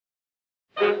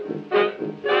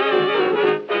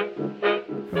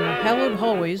the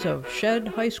hallways of Shed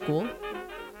High School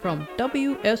from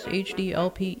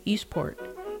WSHDLP Eastport.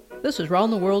 This is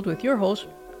Round the World with your host,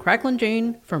 Cracklin'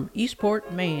 Jane from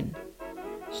Eastport, Maine.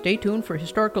 Stay tuned for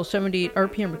historical 78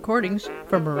 RPM recordings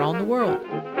from around the world.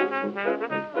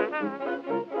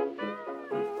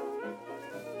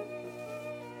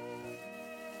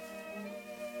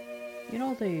 You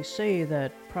know, they say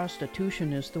that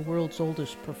prostitution is the world's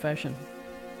oldest profession.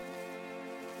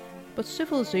 But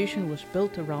civilization was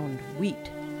built around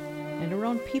wheat and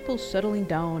around people settling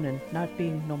down and not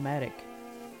being nomadic.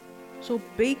 So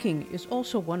baking is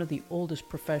also one of the oldest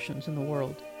professions in the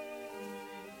world.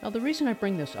 Now, the reason I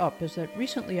bring this up is that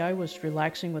recently I was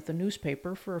relaxing with the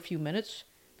newspaper for a few minutes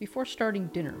before starting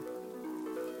dinner.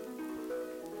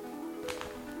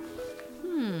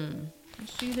 I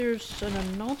see there's an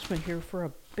announcement here for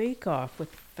a bake-off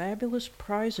with fabulous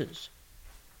prizes.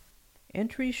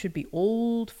 Entries should be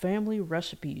old family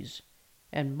recipes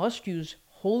and must use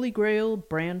Holy Grail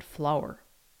brand flour.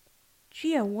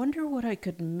 Gee, I wonder what I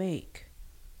could make.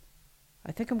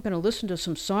 I think I'm going to listen to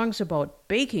some songs about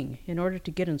baking in order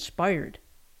to get inspired.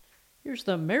 Here's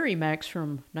the Merry Macs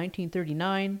from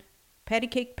 1939, Patty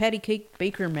Cake,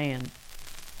 Baker Man.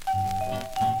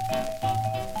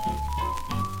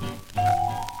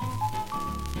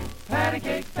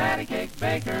 Patty cake,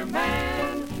 baker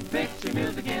man, mix your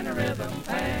music in a rhythm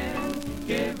pan.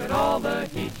 Give it all the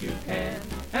heat you can,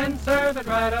 and serve it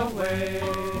right away.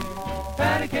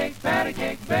 Patty cake,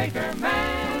 baker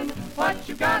man, what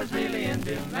you got is really in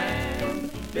demand.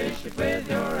 Dish it with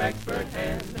your expert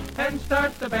hand, and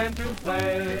start the band to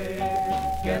play.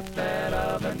 Get that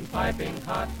oven piping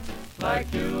hot,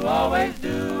 like you always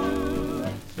do.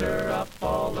 Stir up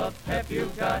all the pep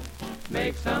you've got,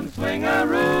 make some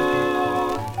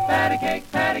swing-a-roo.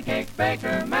 Patty cake,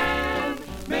 baker man,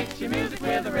 mix your music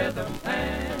with a rhythm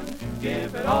pan.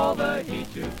 Give it all the heat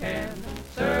you can,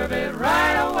 serve it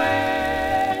right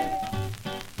away.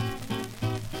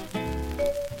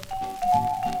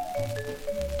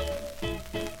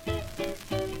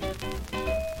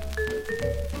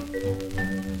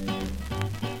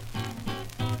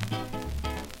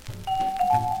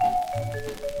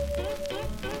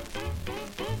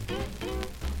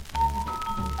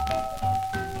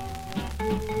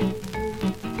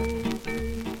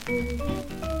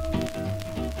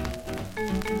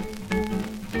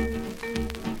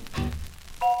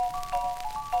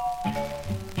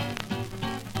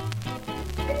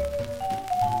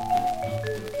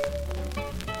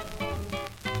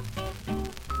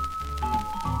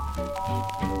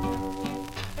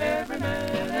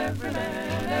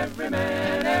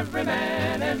 Every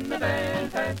man in the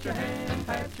band, pat your hand,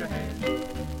 pat your hand.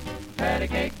 Patty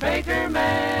cake, baker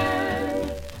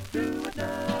man. Do it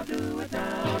now, do it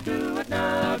now, do it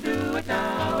now, do it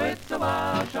now. It's a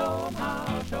wow, show 'em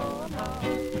how, show 'em how.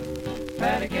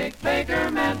 Patty cake, baker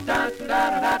man, da da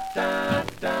da da da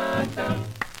da da.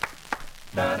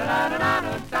 Da da da da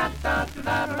da da da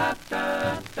da da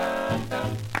da da da.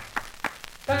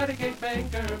 Patty cake,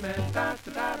 baker man, da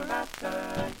da da da da da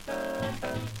da.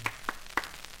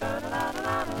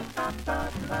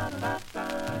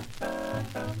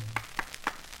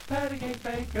 Patty cake,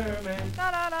 baker man,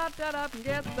 Da-da-da-da-da,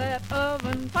 get that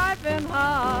oven piping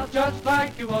hot. just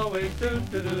like you always do.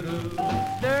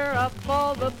 Stir up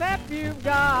all the pep you've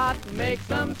got. Make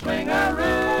some swing-a-roo.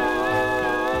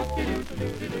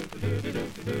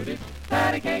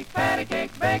 Patty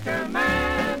cake, baker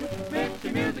man, mix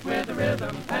your music with a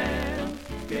rhythm pan.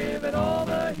 Give it all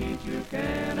the heat you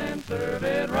can and serve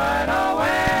it right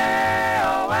away,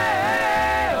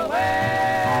 away, away.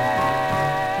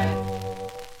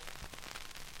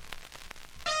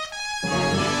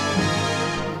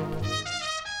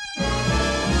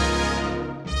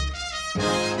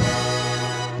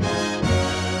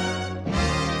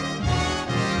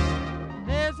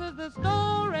 This is the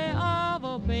story of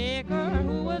a baker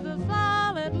who was a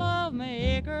solid love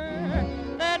maker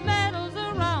that meddles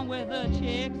around with the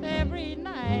chicks every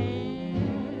night.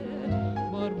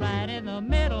 But right in the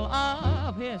middle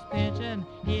of his pitching,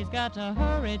 he's got to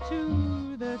hurry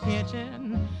to the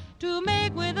kitchen to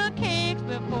make with the cakes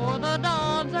before the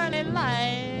dawn's early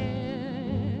light.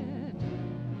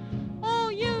 Oh,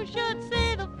 you should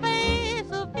see the face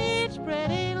of each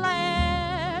pretty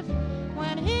lass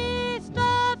when he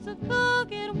starts a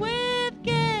cooking with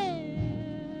gas.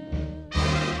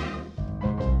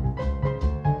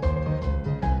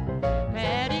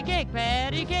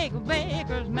 Patty cake,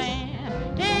 baker's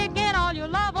man, taking all your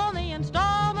love on the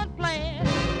installment plan.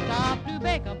 Stop to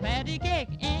bake a patty cake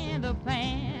in the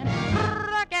pan.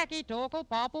 Kaki toko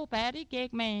papo patty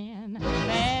cake man.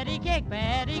 Patty cake,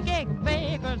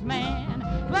 baker's man.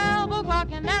 12 o'clock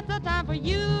and and that's the time for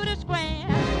you to scram.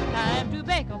 Time to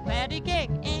bake a patty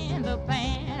cake in the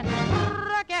pan.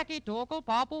 Rakaki toko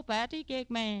popple patty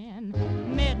cake man.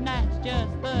 Midnight's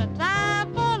just the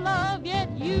time for love,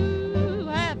 yet you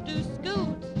have to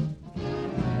scoot.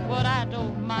 But I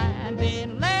don't mind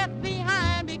being left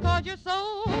behind because you're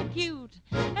so cute.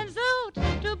 And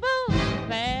zoot to boot,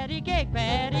 patty cake,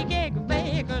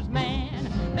 baker's man.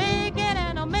 Baking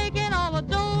and a making all the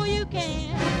dough you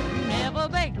can. Never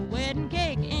baked a wedding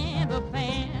cake in the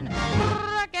pan.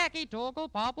 Rakaki toko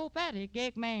popple patty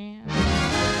cake man.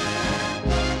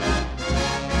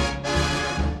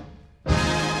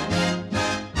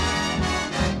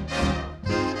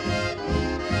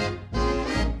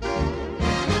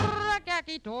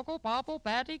 Toko popple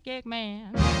patty cake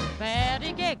man.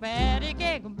 Patty cake,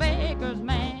 baker's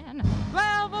man.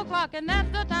 12 o'clock and that's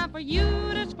the time for you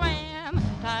to scram.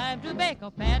 Time to bake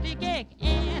a patty cake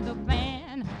in the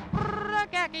pan.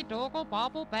 Rakaki toko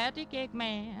popple patty cake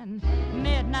man.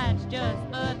 Midnight's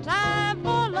just the time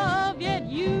for love, yet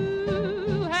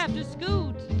you have to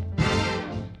scoot.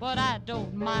 But I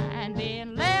don't mind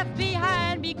being left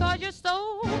behind because you're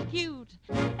so cute.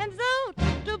 And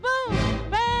zoot to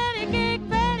boot, patty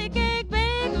cake,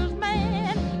 baker's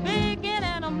man. Baking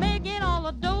and I'm making all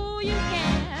the dough you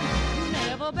can.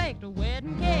 Never baked a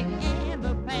wedding cake in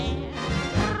the pan.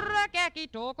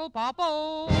 Rakaki toko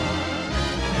popo.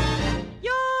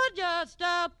 You're just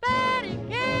a patty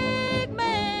cake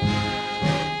man.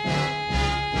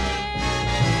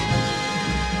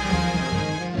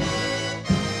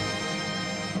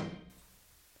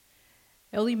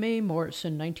 Ellie Mae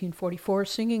Morrison, 1944,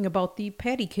 singing about the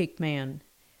Patty Cake Man.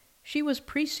 She was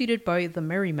preceded by the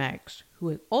Merrimacs,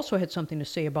 who also had something to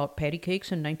say about patty cakes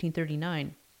in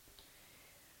 1939.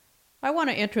 I want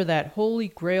to enter that Holy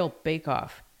Grail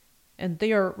bake-off, and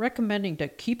they are recommending to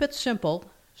keep it simple,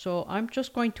 so I'm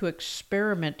just going to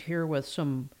experiment here with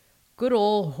some good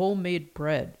old homemade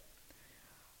bread.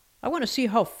 I want to see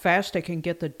how fast I can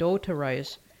get the dough to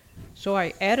rise, so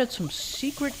I added some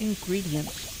secret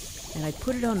ingredients and I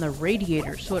put it on the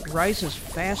radiator so it rises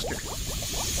faster.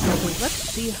 So let's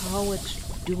see how it's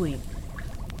doing.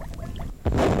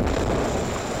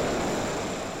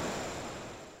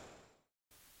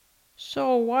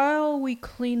 So while we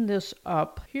clean this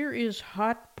up, here is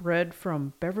hot bread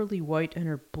from Beverly White and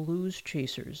her Blues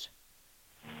Chasers.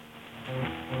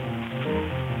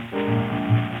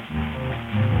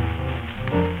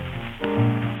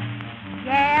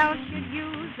 Gals should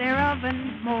use their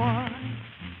ovens more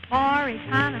for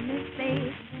economy's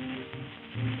sake.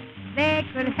 They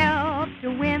could help to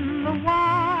win the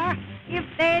war if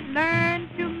they'd learn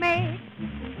to make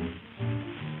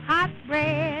hot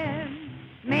bread.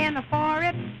 Men are for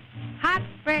it, hot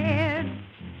bread,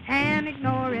 and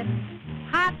ignore it.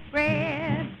 Hot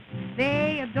bread,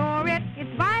 they adore it.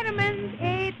 It's vitamins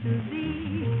A to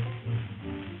Z.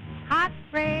 Hot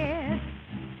bread,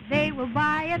 they will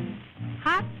buy it.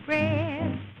 Hot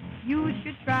bread, you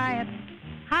should try it.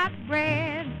 Hot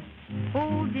bread,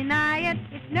 who'll deny it?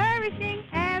 It's nourishing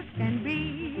as can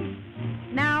be.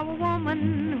 Now a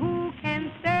woman who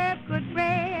can serve good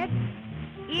bread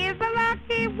is a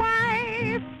lucky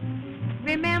wife.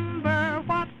 Remember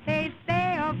what they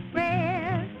say of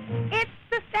bread. It's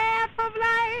the staff of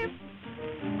life.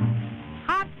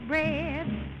 Hot bread,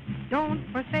 don't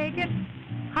forsake it.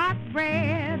 Hot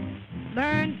bread,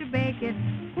 learn to bake it.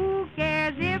 Who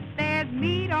cares if there's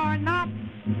meat or not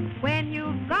when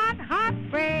you've got hot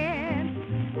bread?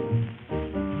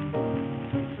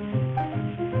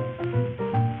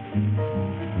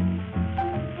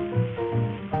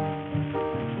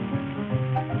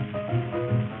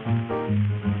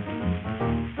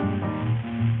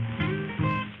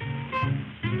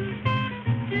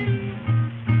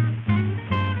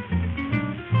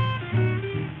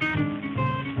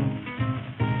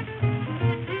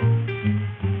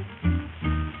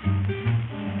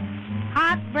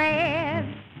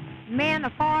 Men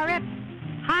are for it,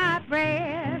 hot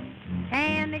bread,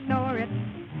 can't ignore it.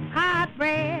 Hot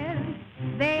bread,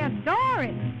 they adore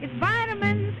it. It's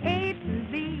vitamins A to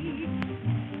Z.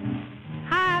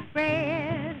 Hot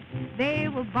bread, they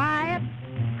will buy it.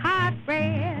 Hot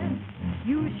bread,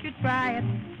 you should try it.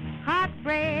 Hot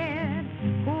bread,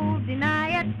 who'll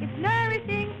deny it? It's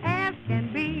nourishing as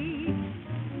can be.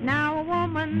 Now a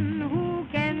woman who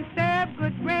can serve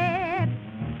good bread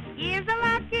is a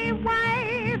lucky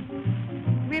wife.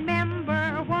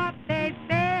 Remember what they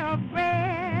say of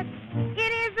bread. It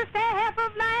is the staff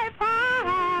of life.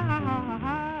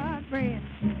 Hot bread,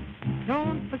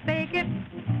 don't forsake it.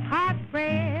 Hot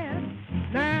bread,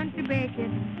 learn to bake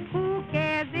it. Who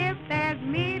cares if there's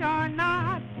meat or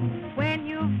not when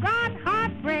you've got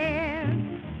hot bread?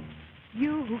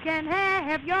 can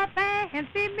have your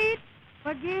fancy meat,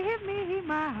 but give me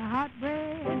my hot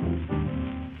bread.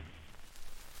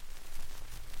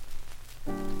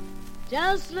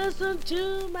 Just listen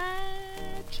to my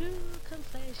true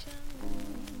confession.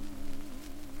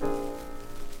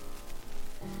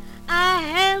 I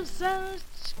have such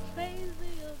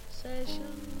crazy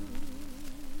obsession.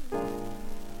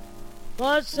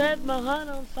 What set my heart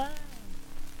on fire?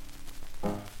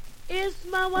 It's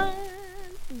my one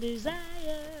desire.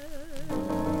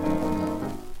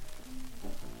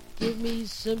 Give me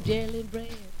some jelly bread,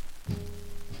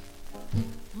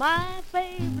 my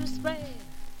favorite spread,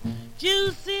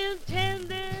 juicy and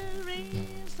tender,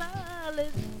 real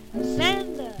solid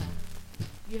sender.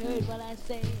 You heard what I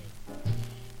said.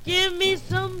 Give me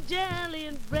some jelly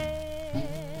and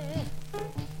bread.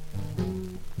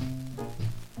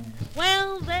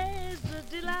 Well, there's a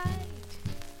delight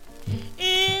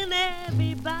in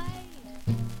every bite.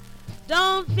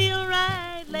 Don't feel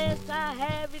right lest I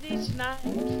have it each night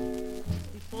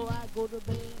before I go to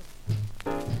bed.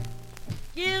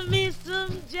 Give me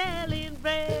some jelly and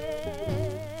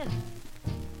bread.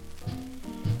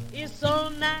 It's so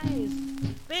nice,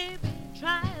 baby,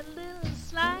 try a little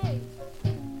slice.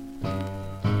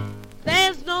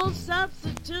 There's no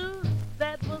substitute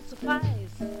that will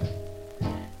suffice.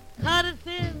 Cut it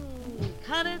thin,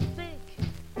 cut it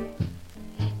thick.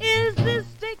 Is this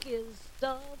sticky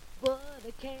stuff, but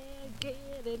I can't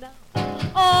get enough.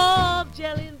 Oh,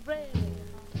 jelly and bread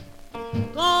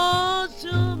goes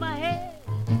to my head.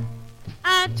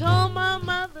 I told my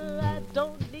mother I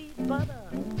don't need butter.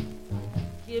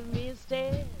 Give me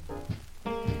instead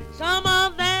some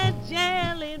of that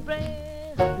jelly and bread.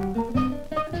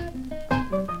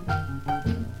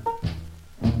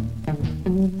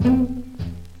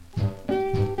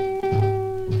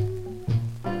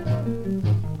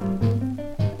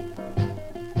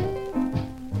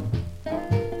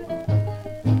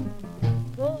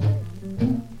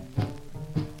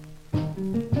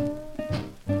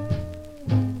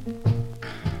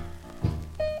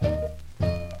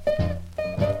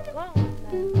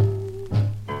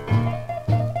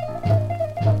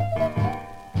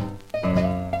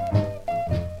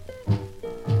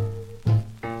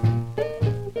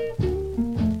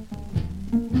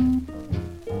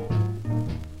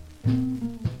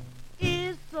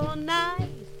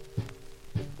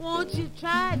 Won't you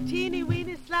try a teeny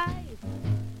weeny slice?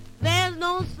 There's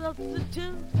no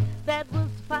substitute that will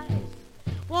suffice.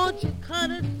 Won't you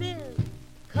cut it thin,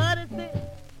 cut it thin?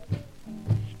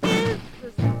 It's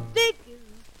the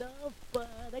stickest stuff, but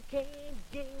I can't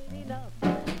get enough.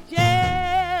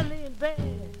 Jelly and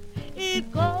bread,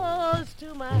 it goes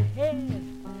to my head.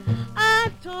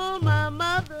 I told my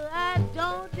mother I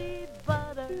don't need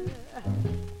butter.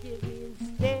 Give me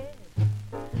instead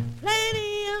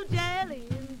plenty of jelly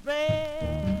and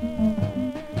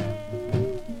bread.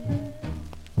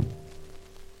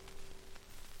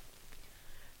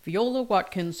 Viola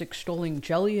Watkins extolling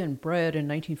jelly and bread in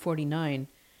 1949,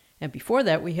 and before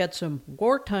that we had some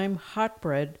wartime hot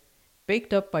bread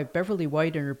baked up by Beverly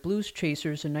White and her Blues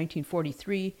Chasers in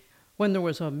 1943 when there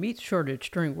was a meat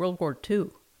shortage during World War II.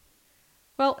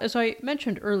 Well, as I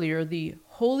mentioned earlier, the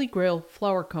Holy Grail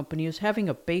Flour Company is having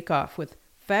a bake-off with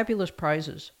fabulous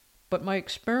prizes, but my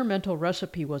experimental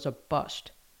recipe was a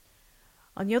bust.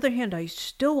 On the other hand, I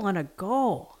still want to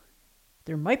go.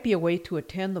 There might be a way to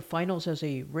attend the finals as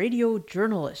a radio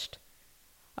journalist.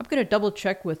 I'm going to double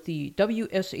check with the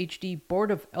WSHD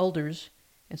Board of Elders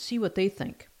and see what they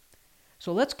think.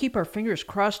 So let's keep our fingers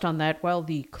crossed on that while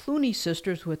the Clooney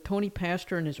sisters with Tony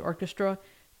Pastor and his orchestra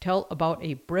tell about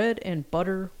a bread and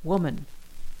butter woman.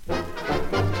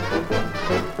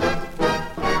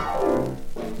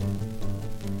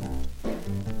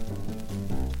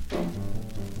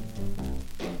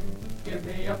 Give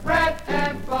me a bread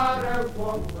and butter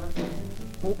woman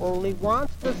who only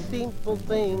wants the simple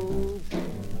things,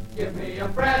 Give me a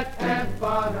bread and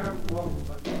butter woman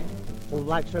who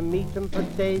likes her meat and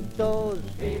potatoes,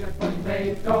 Meat and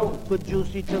potatoes, good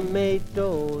juicy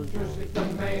tomatoes. juicy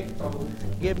tomatoes.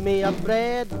 Give me a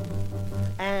bread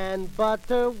and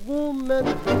butter woman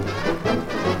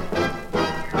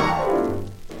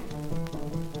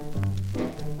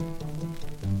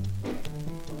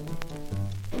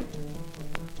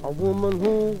a woman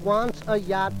who wants a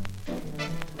yacht,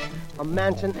 a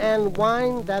mansion and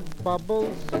wine that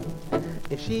bubbles.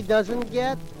 If she doesn't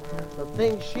get the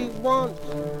things she wants,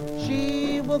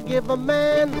 she will give a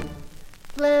man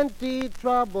plenty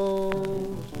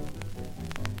troubles.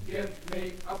 Give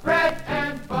me a bread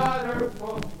and butter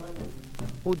woman.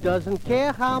 Who doesn't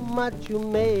care how much you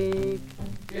make,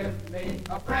 Give me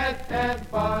a bread and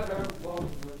butter woman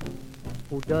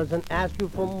who doesn't ask you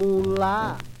for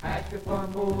moolah, Ask you for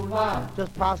moolah,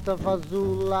 just pasta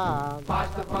fazoula.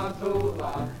 pasta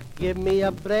fazoula. Give me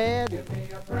a bread Give me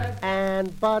a bread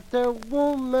and butter,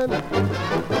 woman.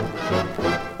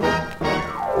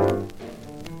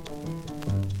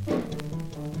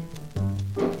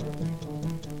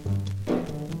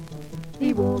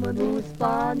 The woman who's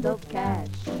fond of cash,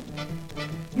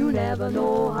 you never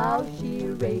know how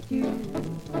she'll rate you.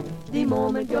 The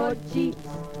moment your cheeks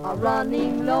are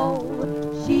running low,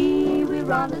 she will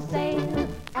run the sale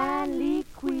and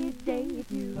liquidate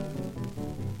you.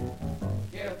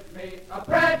 Give me a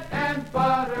bread and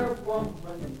butter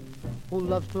woman. Who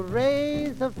loves to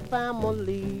raise a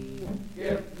family,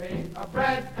 Give me a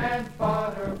bread and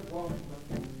butter woman.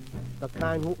 the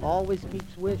kind who always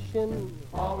keeps wishing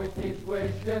Always keeps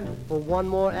wishing, for one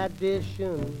more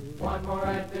addition. one more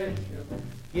addition.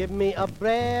 Give me a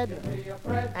bread Give me a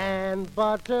bread and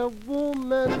butter,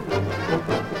 woman.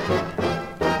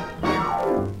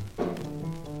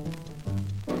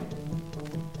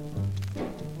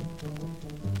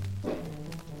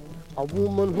 A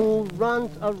woman who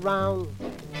runs around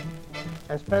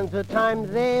and spends her time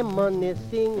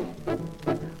reminiscing.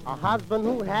 A husband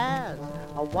who has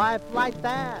a wife like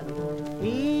that,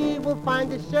 he will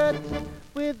find his shirts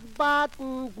with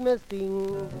buttons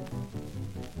missing.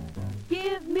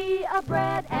 Give me a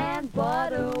bread and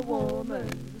butter woman.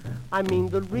 I mean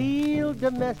the real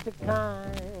domestic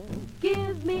kind,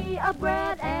 Give me a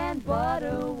bread and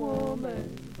butter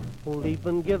woman. who'll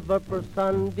even give up her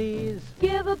Sundays,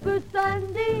 Give up her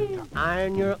Sundays,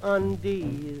 iron your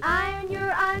undies. iron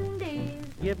your undies.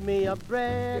 Give me a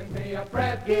bread, Give me a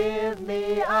bread give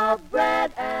me a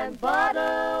bread and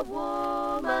butter,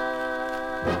 woman.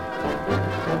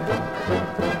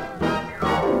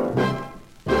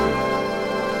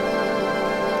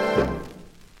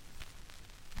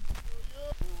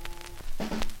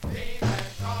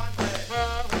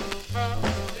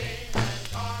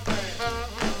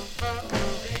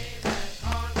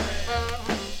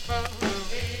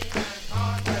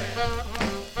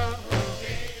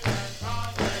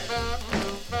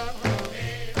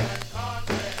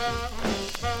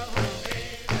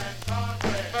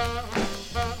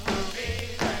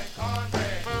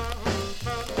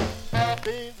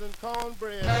 Beans and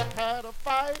cornbread had a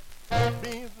fight.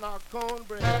 Beans knocked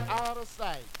cornbread out of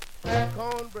sight.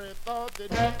 Cornbread thought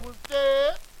that he was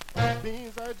dead.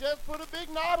 Beans had just put a big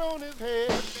knot on his head.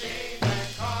 Beans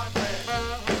and cornbread.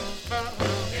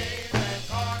 Beans and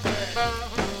cornbread.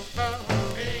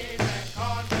 Beans and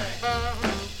cornbread.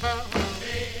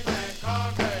 Beans and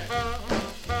cornbread.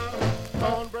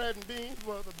 Cornbread and beans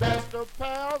were the best of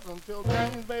pals until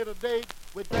Beans made a date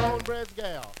with cornbread's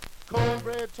gal.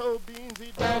 Cornbread told Beans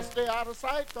he'd better stay out of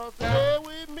sight, 'cause the day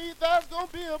we meet, there's gonna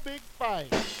be a big fight.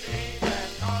 Beans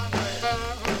and cornbread.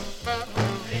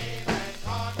 Beans and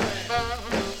cornbread.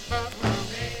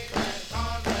 Beans and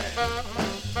cornbread.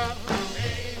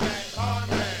 Beans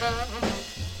and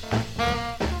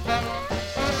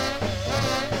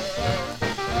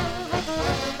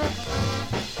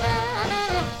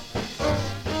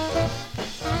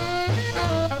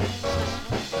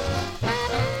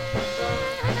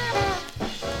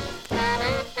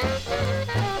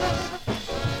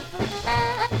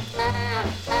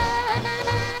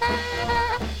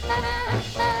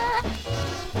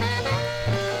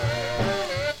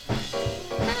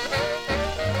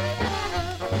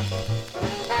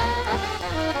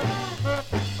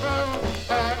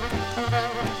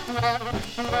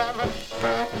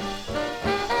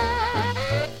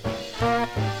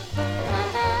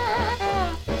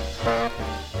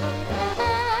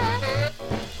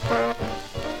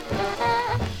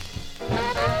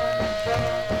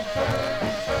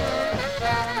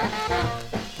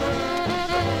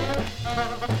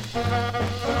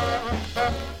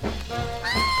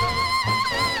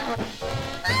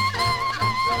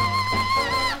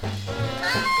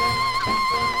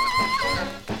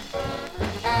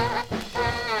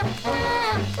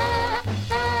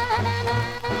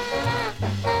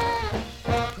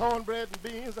Cornbread and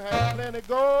beans had plenty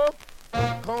gold.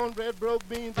 Cornbread broke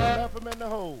Beans and left him in the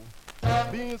hole.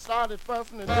 Beans started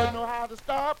fussing and didn't know how to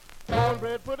stop.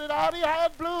 Cornbread put it out, he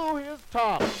had blew his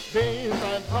top. Beans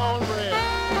and cornbread.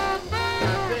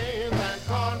 Beans and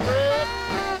cornbread.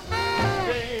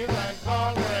 Beans and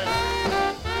cornbread.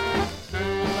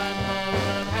 Beans and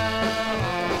cornbread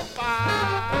had a fight.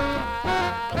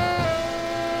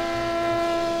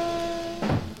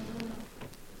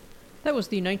 That was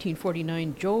the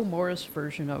 1949 Joe Morris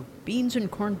version of Beans and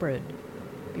Cornbread.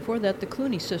 Before that, the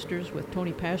Clooney sisters, with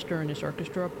Tony Pastor and his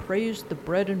orchestra, praised the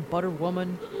bread and butter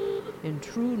woman in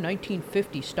true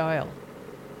 1950 style.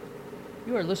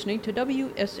 You are listening to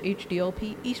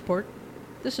WSHDLP Eastport.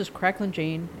 This is Cracklin'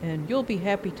 Jane, and you'll be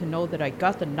happy to know that I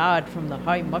got the nod from the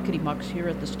high muckety-mucks here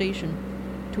at the station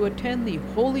to attend the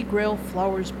Holy Grail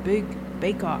Flowers Big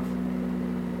Bake-Off.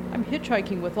 I'm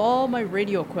hitchhiking with all my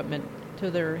radio equipment to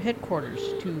their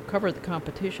headquarters to cover the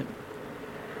competition.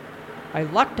 I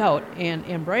lucked out and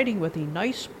am riding with a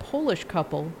nice Polish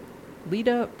couple,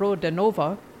 Lida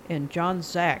Brodanova and John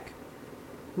Zak,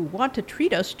 who want to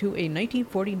treat us to a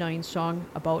 1949 song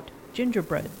about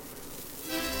gingerbread.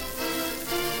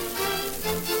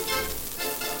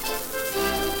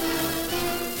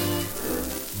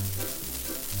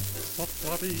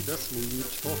 Idę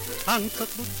słoniczko, tańce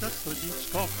klucze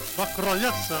srodziczko,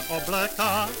 zakroję se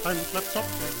obleka, pętle w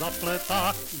sobie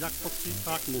zapleta, jak po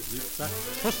kwitach muzyce,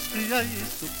 puszki jej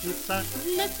suknice.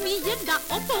 Wnet mi jedna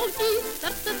opoli,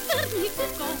 serce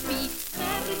serniczkowi,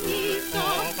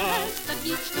 sernikowe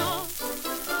serniczko,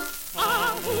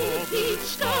 a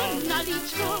uliczko na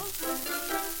liczko,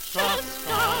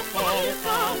 trzaska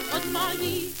polka od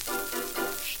mali,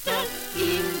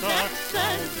 szczęskim zechce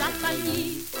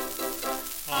zapali.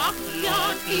 Ach,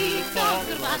 jaki to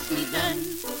krasny den,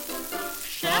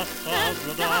 wszechce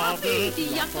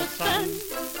zdrawi jako sen.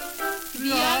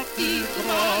 Kwiaty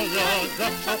kroje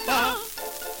dziewczata,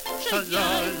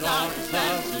 przejeżdża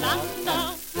ze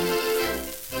lata.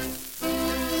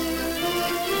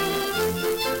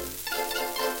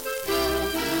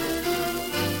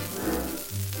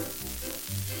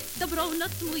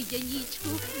 Dobranoc mój dzienniczku,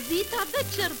 wita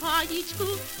wieczór paniczku,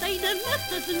 tajne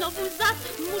mesce znowu zas,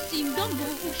 musim domu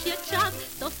usieć czas.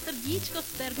 To serdiczko z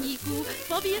perniku,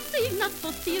 powiesy na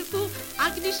postylku, a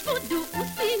gdyż wodu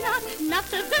usyna, na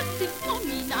te wersy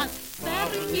wspomina.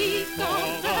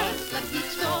 Pernikowe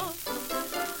serdiczko,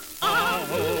 a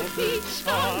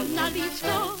łubiczko na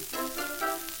liczko,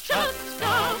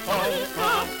 czaska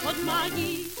polka pod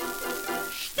mani,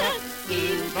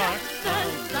 szczęskim weksel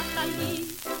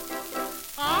zapali.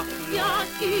 Ach,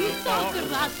 jaki to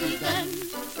krasny ten,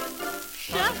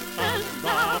 wszechce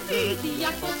zbawić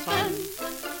jako sen.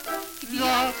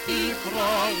 Kwiaty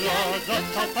kroje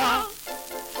dziewczata,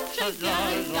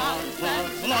 przejeżdża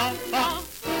ze lata.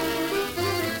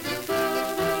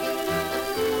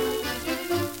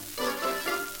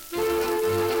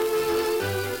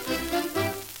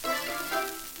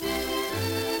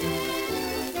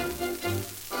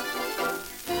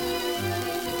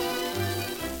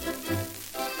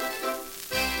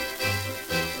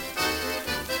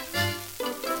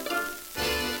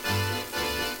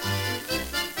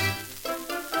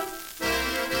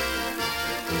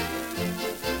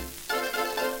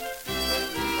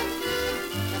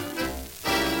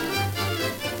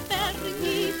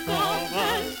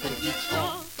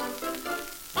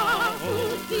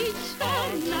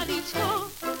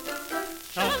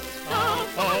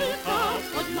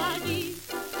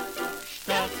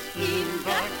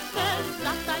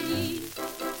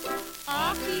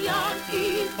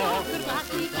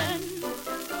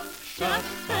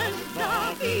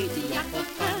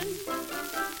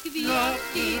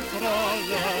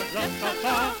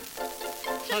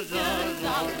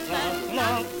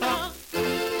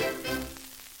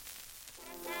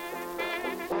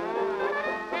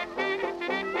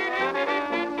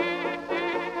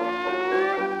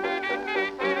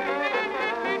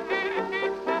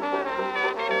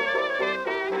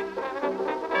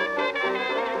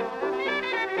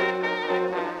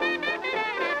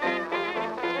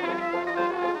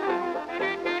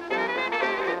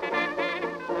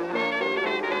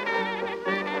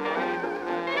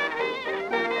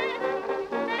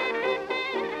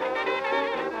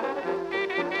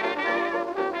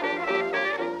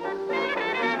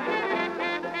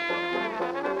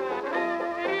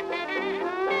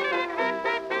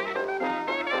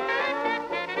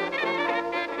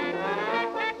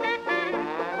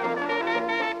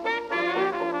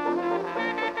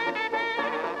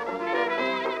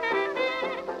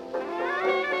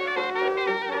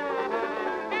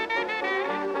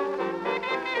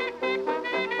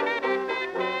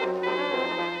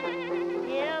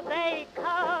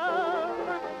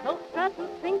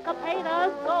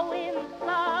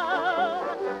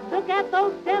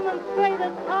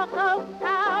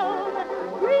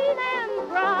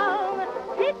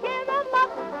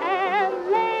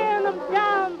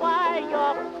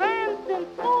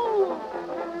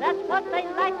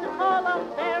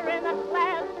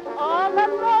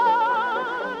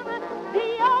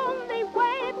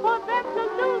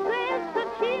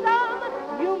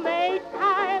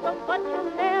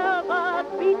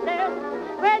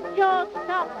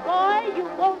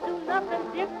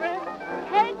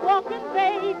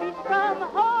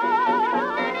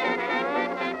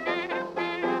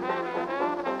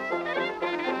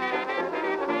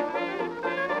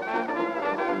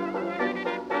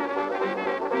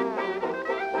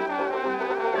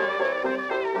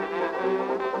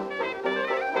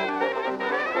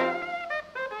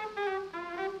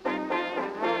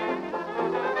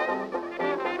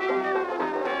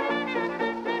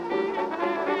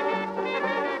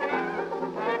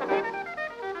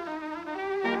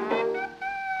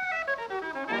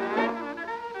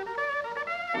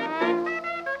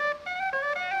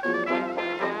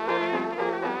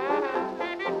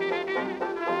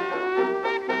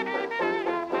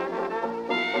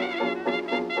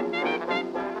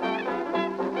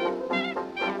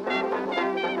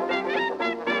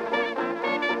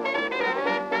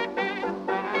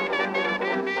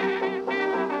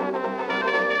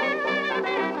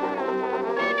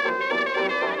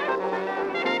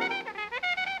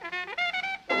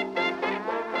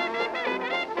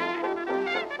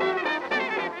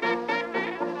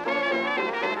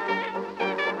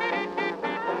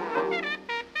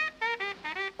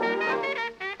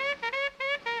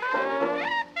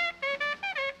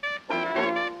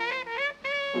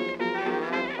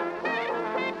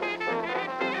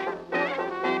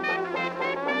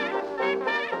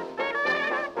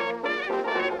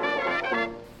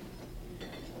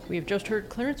 We have just heard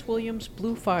Clarence Williams'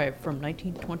 Blue 5 from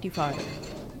 1925.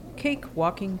 Cake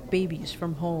Walking Babies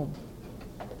from Home.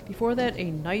 Before that,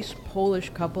 a nice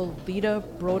Polish couple, Lita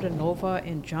Brodanova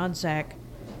and John Zak,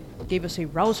 gave us a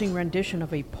rousing rendition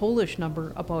of a Polish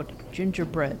number about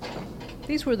gingerbread.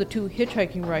 These were the two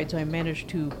hitchhiking rides I managed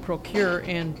to procure,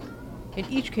 and in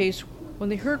each case, when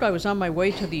they heard I was on my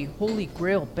way to the Holy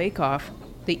Grail Bake-Off,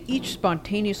 they each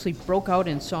spontaneously broke out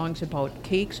in songs about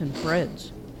cakes and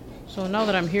breads. So now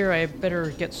that I'm here, I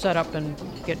better get set up and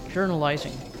get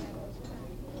journalizing.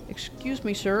 Excuse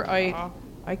me, sir,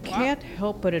 I can't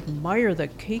help but admire the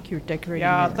cake you're decorating.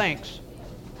 Yeah, there. thanks.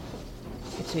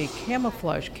 It's a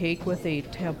camouflage cake with a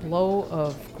tableau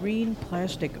of green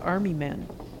plastic army men.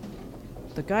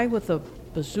 The guy with the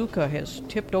bazooka has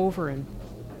tipped over and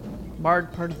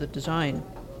marred part of the design.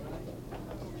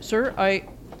 Sir, I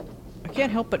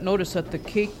can't help but notice that the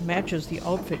cake matches the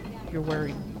outfit you're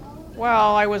wearing.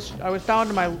 Well, I was down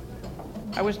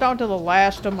to the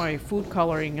last of my food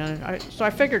coloring, and so I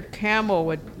figured camo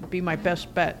would be my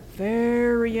best bet.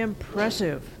 Very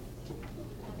impressive.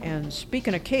 And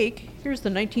speaking of cake, here's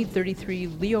the 1933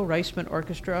 Leo Reisman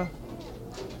Orchestra.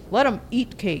 Let 'em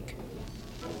eat cake.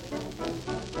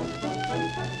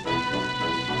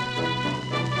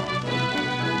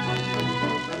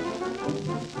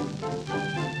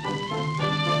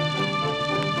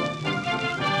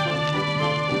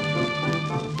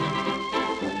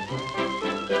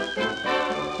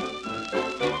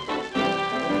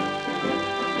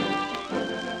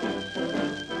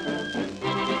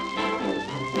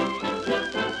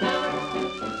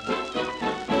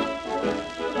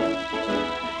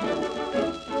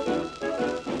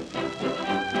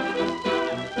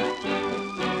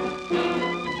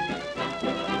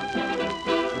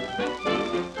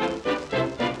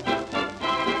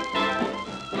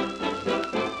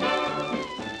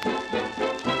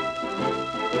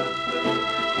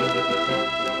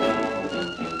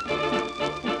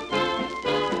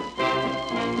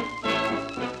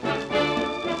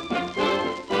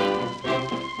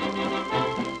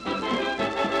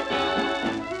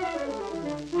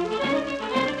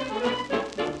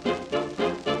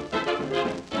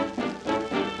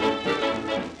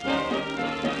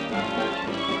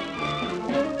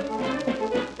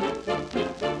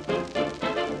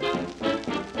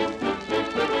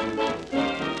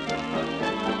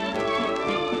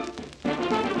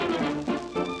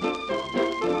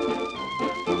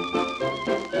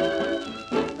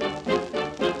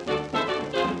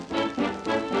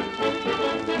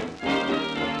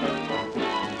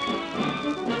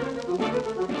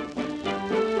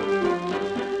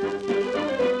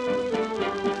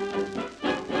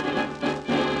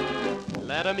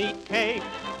 Let 'em eat cake,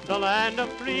 the land of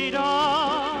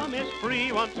freedom is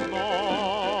free once more.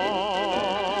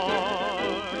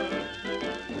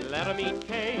 Let 'em eat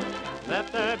cake,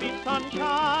 let there be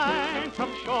sunshine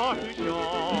from shore to shore.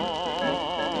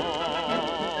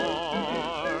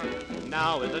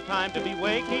 Now is the time to be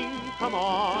waking, come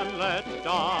on, let's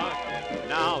start.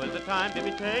 Now is the time to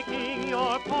be taking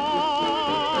your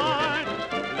part.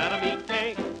 Let 'em eat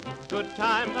cake, good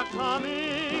times are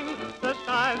coming, the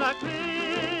skies are clear.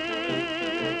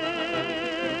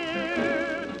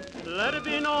 Let it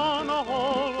be known the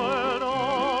whole world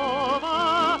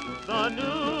over, the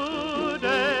new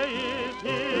day is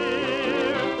here.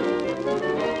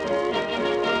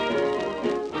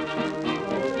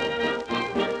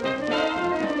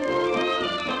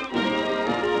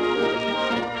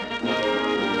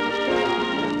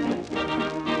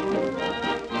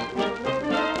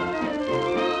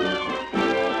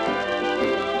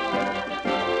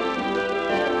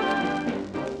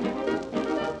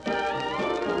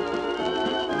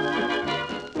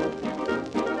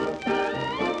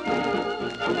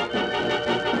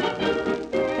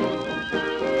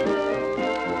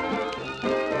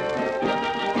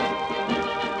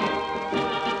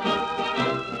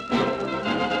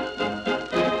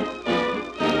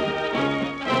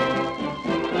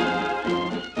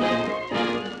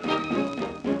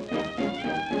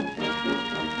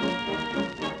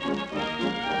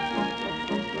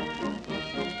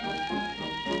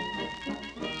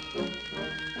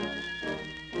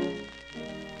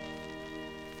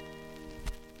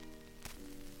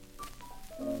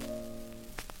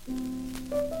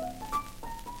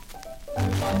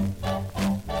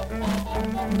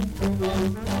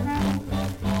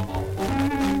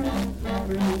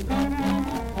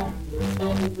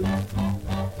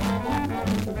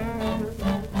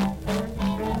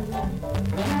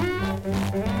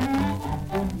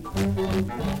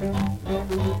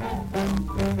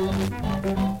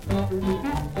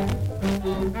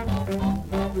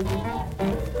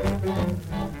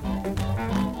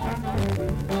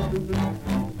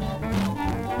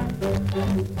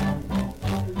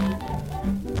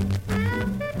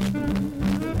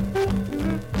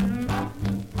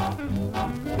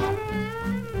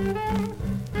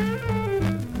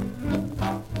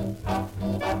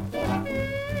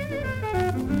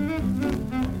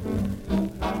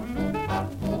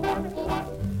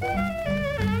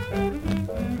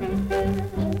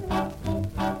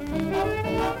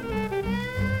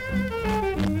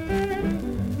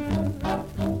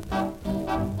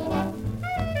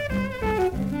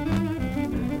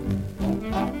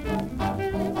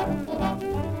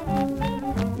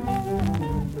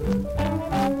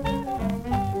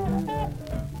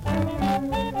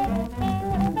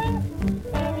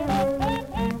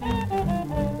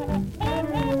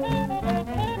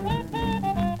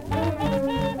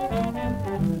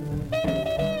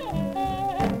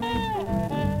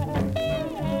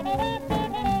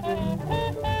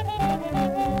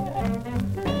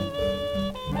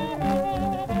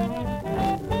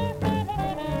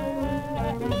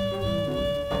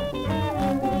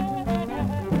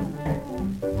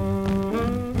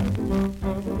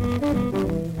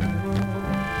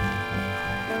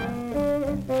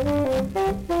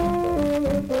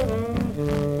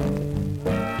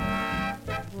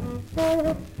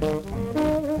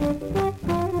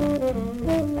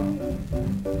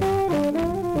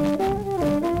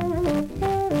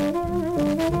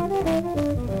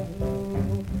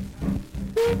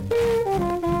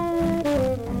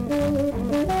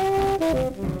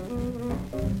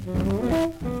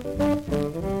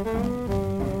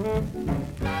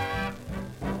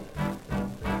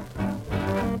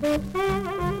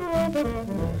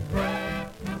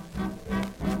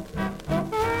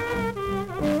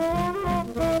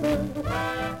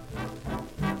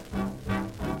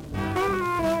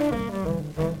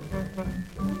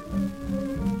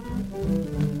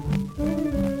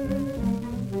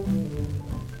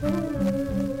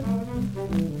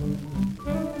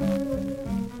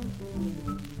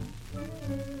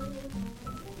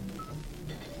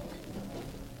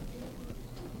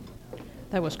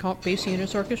 That was Count Basie and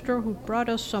his orchestra, who brought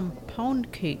us some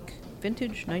Pound Cake,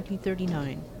 vintage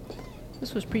 1939.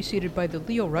 This was preceded by the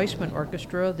Leo Reisman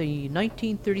Orchestra, the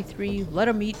 1933 Let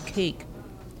 'Em Eat Cake.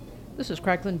 This is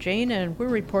Cracklin' Jane, and we're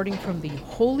reporting from the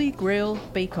Holy Grail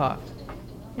Bake Off.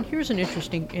 And here's an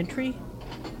interesting entry.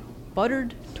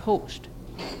 Buttered toast.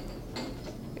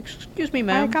 Excuse me,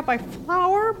 ma'am. I got my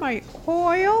flour, my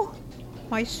oil,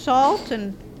 my salt,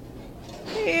 and...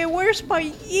 Hey, where's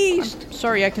my yeast?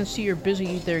 Sorry, I can see you're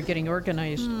busy there getting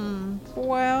organized.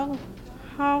 Well,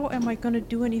 how am I going to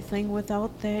do anything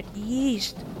without that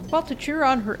yeast? Well, to cheer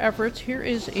on her efforts, here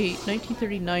is a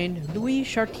 1939 Louis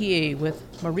Chartier with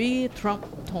Marie Trompe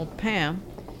ton pain.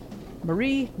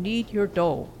 Marie, knead your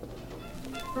dough.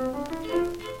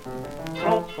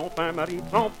 Trempe ton pain, Marie,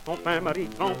 trempe ton pain, Marie,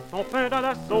 trempe ton pain dans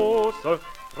la sauce.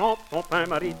 Trempe ton pain,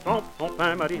 Marie, trempe ton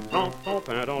pain, Marie, trempe ton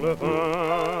pain dans le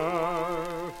vin.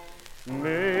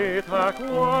 Mets ta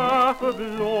coiffe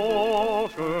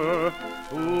blanche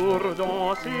pour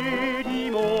danser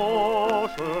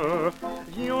dimanche.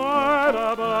 Viens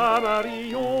là-bas,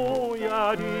 Marion, y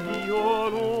a des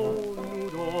violons, nous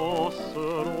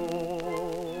danserons.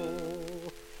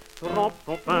 Trempe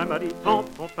ton pain, Marie,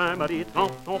 trempe ton pain, Marie,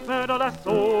 trempe ton pain dans la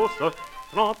sauce.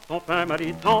 Trempe ton pain,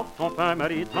 Marie, trempe ton pain,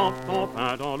 Marie, trempe ton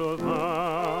pain dans le vin.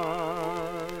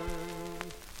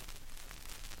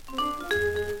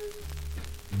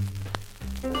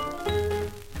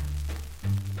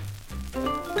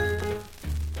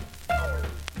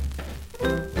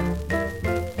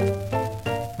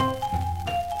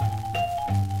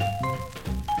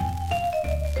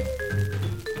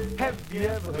 Have you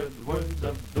ever heard the words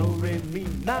of do, re, mi?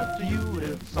 Now to you it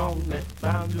is a song that's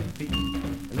bound to be.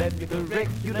 Let me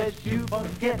correct you lest you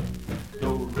forget.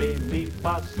 Do, re, mi,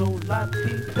 fa, sol, la,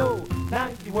 ti, do. Now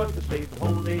you work the slave the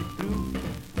whole day through.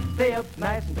 Stay up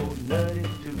nice and go nutty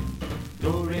too.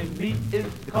 Do, re, mi is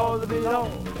the cause of it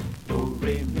all. Do,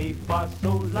 re, mi, fa,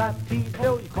 sol, la, ti,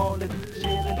 do. You call it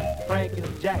shilling, Frank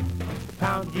and Jack,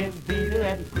 pound, yen, beater,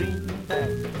 and greenback.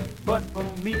 But for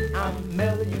me, I'm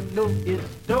mellow, you know it's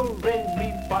do, re,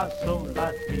 mi, fa, sol,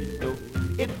 la, ti, do.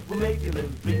 It will make your little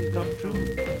dreams come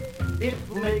true. It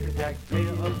will make a Jack clear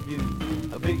of you.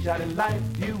 A big shot in life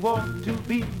you want to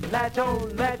be. Latch on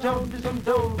to some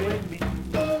do, re, mi.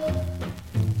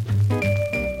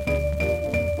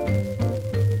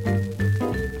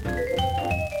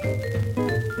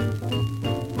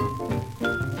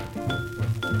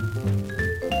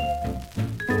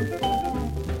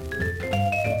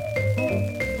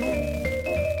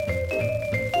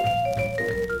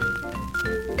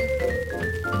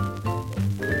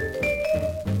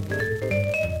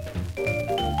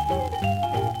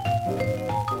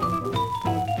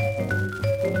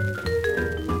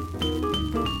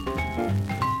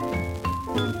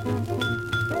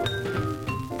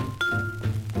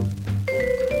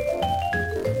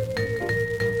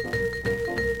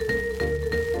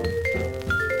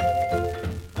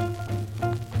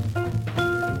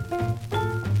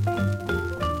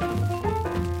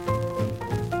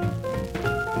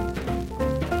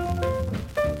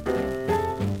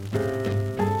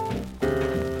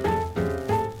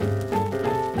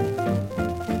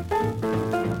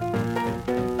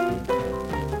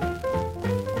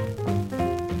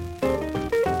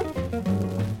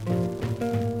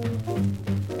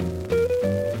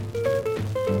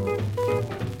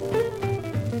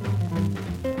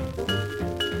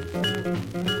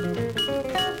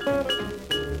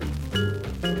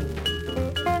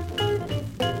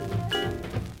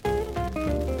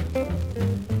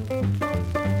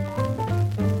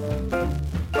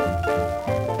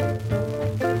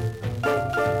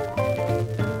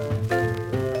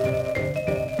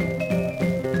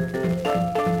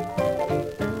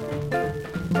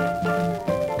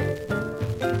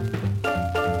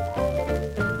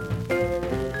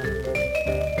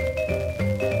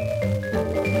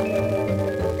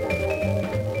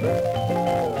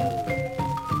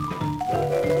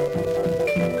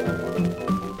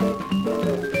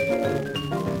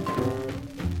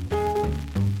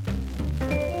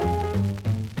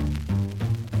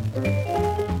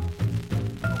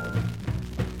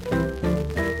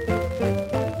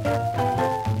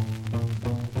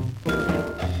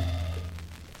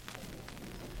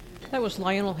 That was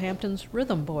Lionel Hampton's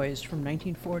Rhythm Boys from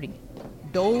 1940.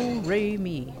 Do, re,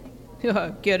 mi.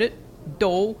 Get it?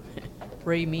 Do,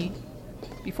 re, mi.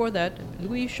 Before that,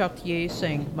 Louis Chartier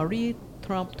sang Marie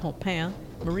Trompe ton pain,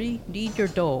 Marie Knead Your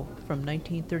Dough from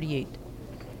 1938.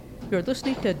 You're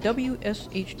listening to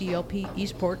WSHDLP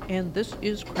Eastport, and this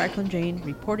is Cracklin' Jane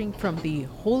reporting from the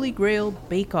Holy Grail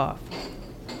Bake Off.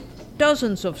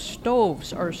 Dozens of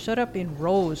stoves are set up in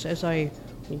rows as I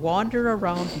wander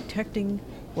around detecting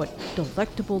what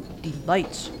delectable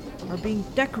delights are being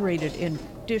decorated and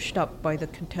dished up by the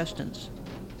contestants.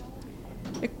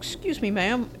 Excuse me,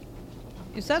 ma'am.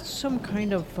 Is that some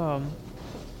kind of,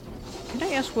 can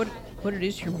I ask what it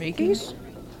is you're making?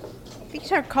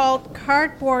 These are called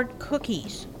cardboard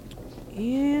cookies.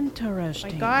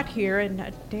 Interesting. I got here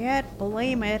and Dad,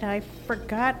 blame it, I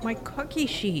forgot my cookie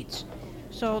sheets.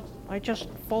 So I just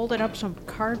folded up some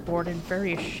cardboard in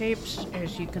various shapes,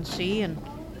 as you can see, and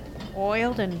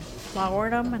oiled and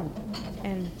floured them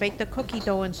and baked the cookie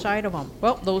dough inside of them.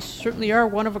 Well, those certainly are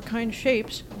one-of-a-kind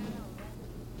shapes.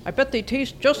 I bet they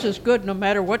taste just as good no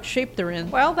matter what shape they're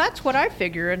in. Well, that's what I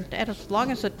figure, and as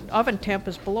long as the oven temp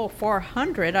is below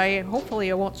 400,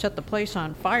 hopefully I won't set the place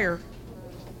on fire.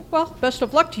 Well, best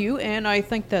of luck to you, and I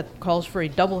think that calls for a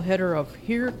doubleheader of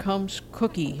Here Comes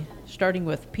Cookie, starting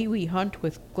with Pee Wee Hunt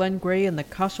with Glenn Gray and the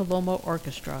Casa Loma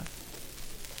Orchestra.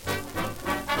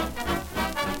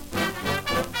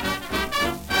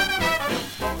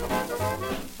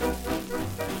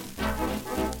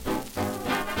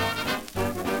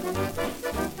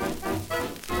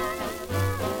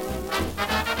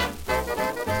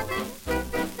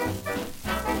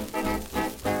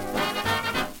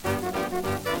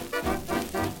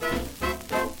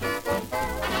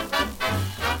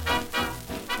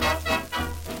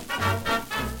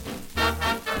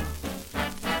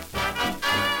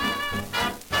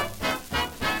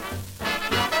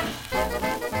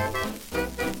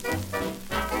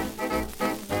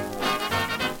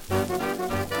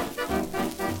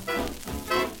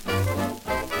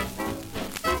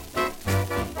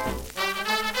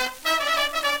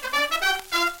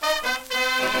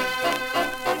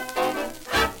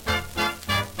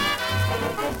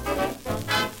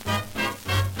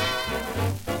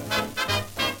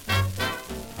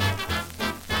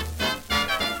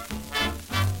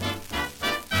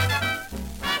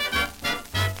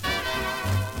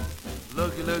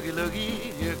 Looky, looky, looky,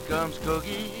 here comes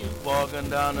Cookie walking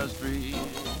down the street.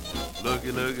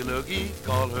 Looky, looky, looky,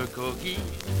 call her Cookie,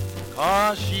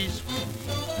 'cause she's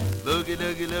sweet. Looky,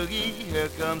 looky, looky, here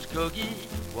comes Cookie,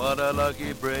 what a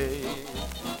lucky break.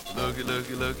 Looky,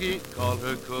 looky, looky, call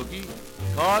her Cookie,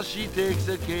 'cause she takes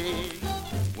a cake.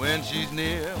 When she's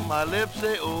near, my lips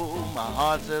say oh, my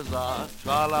heart says ah,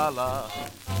 tra-la-la.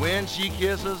 When she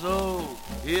kisses, oh,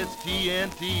 it's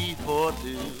TNT for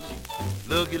two.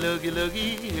 Looky, looky,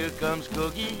 looky, here comes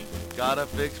Cookie, gotta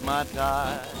fix my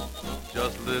tie.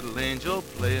 Just a little angel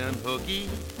playing hooky,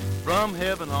 from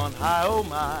heaven on high, oh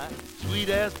my, sweet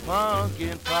as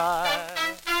pumpkin pie.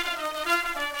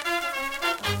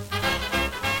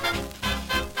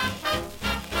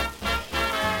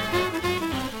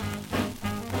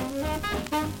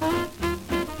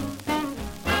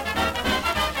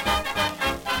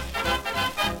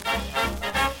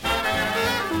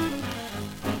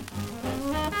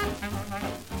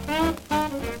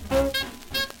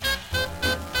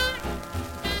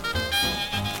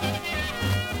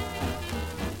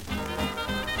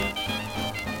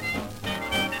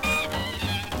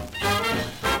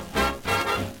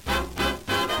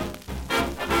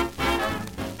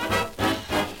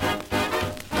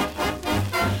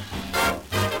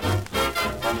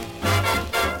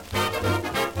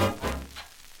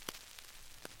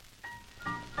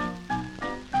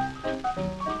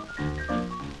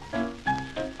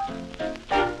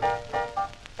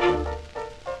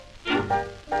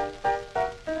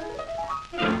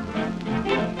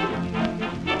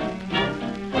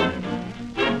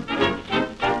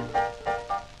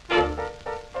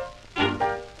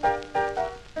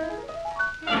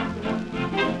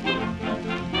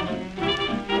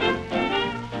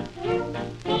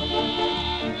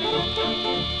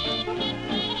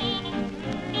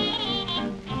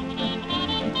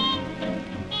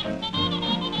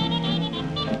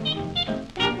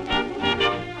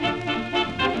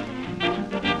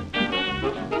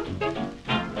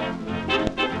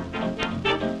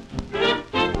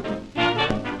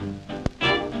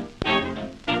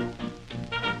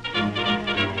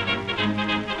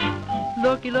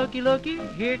 Looky, looky, looky,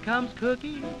 here comes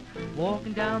Cookie,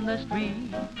 walking down the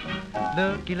street.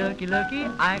 Looky, looky, looky,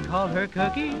 I call her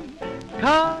Cookie,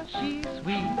 'cause she's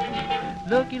sweet.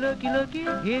 Looky, looky, looky,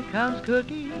 here comes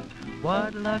Cookie,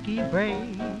 what a lucky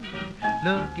break.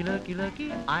 Looky, looky,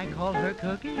 looky, I call her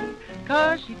Cookie,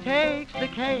 'cause she takes the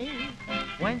cake.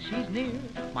 When she's near,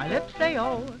 my lips say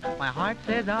oh, my heart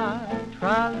says ah,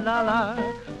 tra-la-la.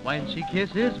 When she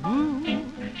kisses, woo,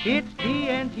 it's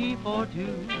TNT for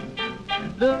two.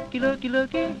 Looky, looky,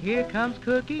 looky, here comes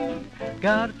Cookie,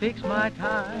 gotta fix my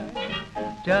tie.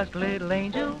 Just a little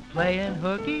angel playing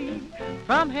hooky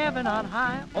from heaven on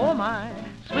high. Oh my,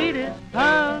 sweetest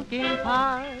pumpkin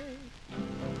pie.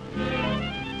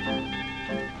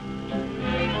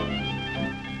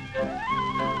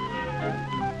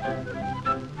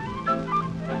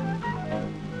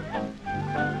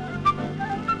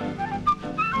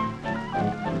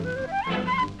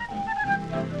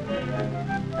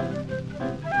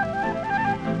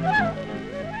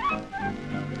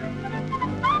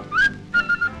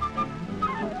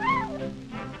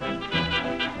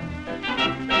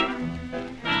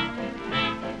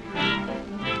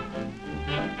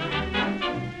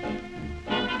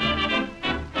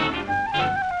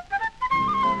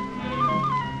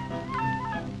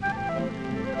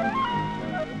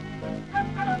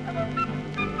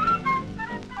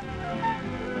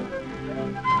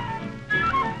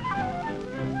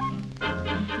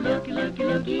 Looky, looky,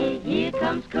 looky, here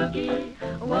comes Cookie,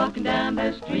 walking down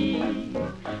the street.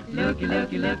 Looky,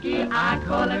 looky, looky, I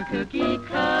call her Cookie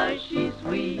 'cause she's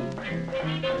sweet.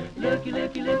 Looky,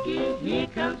 looky, looky, here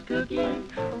comes Cookie,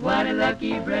 what a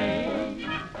lucky break.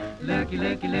 Looky,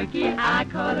 looky, looky, I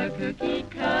call her Cookie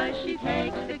 'cause she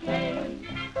takes the cake.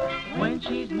 When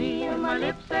she's near, my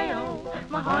lips say oh,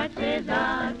 my heart says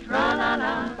ah,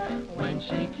 tra-la-la. When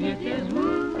she kisses,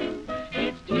 woo,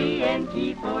 it's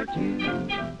TNT for two.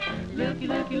 Looky,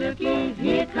 looky, looky,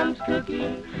 here comes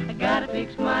Cookie, I gotta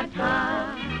fix my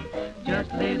tie.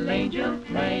 Just a little angel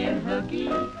playing hooky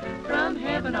from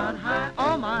heaven on high.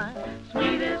 Oh my,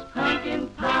 sweetest pumpkin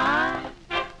pie.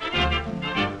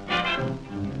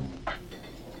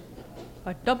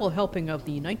 A double helping of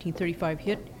the 1935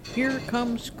 hit Here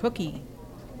Comes Cookie.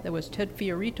 That was Ted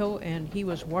Fiorito, and he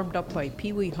was warmed up by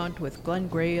Pee Wee Hunt with Glenn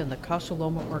Gray and the Casa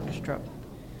Loma Orchestra.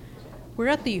 We're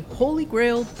at the Holy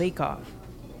Grail Bake Off.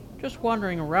 Just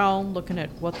wandering around looking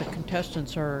at what the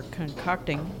contestants are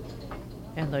concocting,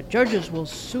 and the judges will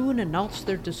soon announce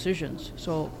their decisions,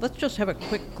 so let's just have a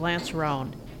quick glance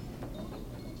around.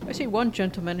 I see one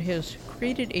gentleman has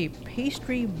created a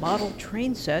pastry model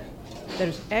train set that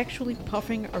is actually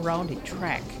puffing around a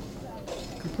track,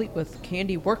 complete with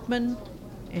candy workmen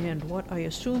and what I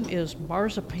assume is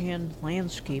marzipan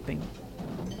landscaping,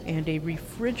 and a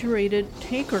refrigerated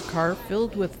tanker car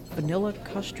filled with vanilla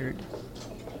custard.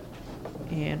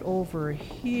 And over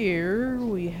here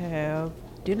we have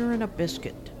Dinner and a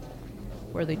Biscuit,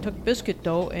 where they took biscuit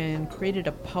dough and created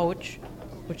a pouch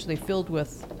which they filled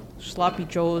with sloppy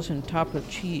joes and topped with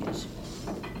cheese.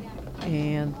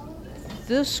 And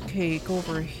this cake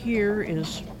over here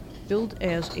is billed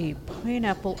as a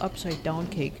pineapple upside down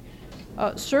cake.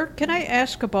 Sir, can I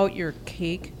ask about your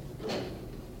cake?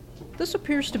 This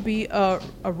appears to be a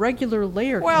regular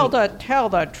layer cake. Well, to tell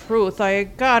the truth, I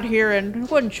got here and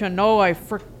wouldn't you know, I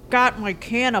forgot my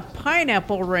can of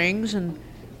pineapple rings, and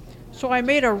so I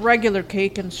made a regular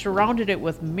cake and surrounded it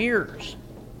with mirrors.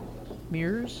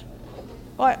 Mirrors?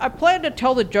 Well, I plan to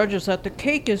tell the judges that the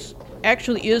cake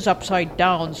actually is upside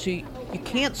down, so you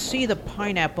can't see the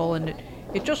pineapple, and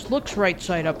it just looks right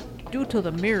side up due to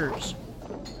the mirrors.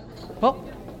 Well,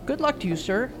 good luck to you,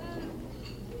 sir.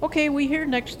 Okay, we hear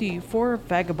next the Four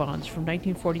Vagabonds from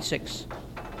 1946.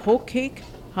 Whole cake,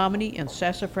 hominy, and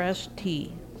sassafras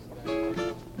tea.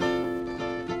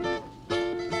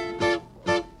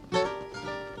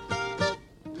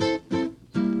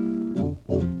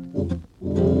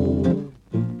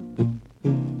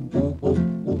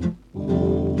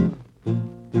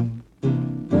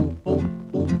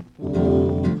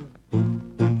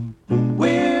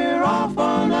 We're off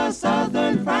on a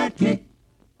southern fried cake.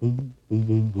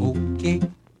 Okay,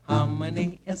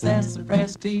 hominy and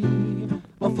sassafras tea,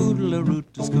 a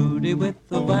foodle-a-root to scooty with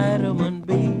a vitamin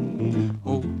B.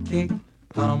 Okay,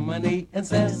 hominy and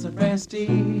sassafras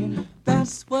tea,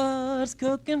 that's what's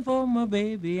cooking for my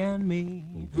baby and me.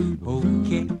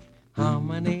 Okay,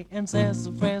 hominy and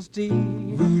sassafras tea,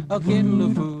 a kettle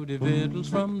of foodie victuals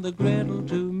from the griddle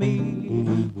to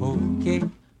me. Okay,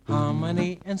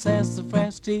 hominy and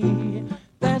sassafras tea,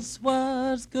 that's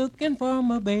what's cooking for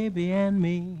my baby and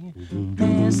me.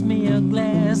 Pass me a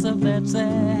glass of that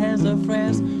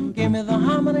sassafras, give me the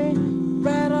hominy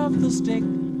right off the stick.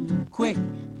 Quick,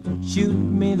 shoot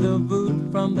me the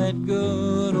boot from that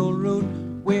good old root.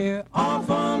 We're off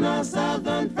on a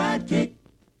southern fried cake.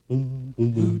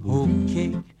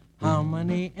 Okay,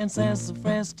 hominy and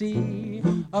sassafras tea,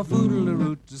 a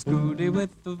foodle-a-root to scooty with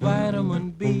the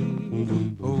vitamin B.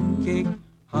 Okay,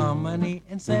 hominy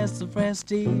and sassafras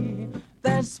tea,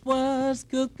 that's what's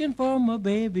cooking for my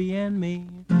baby and me.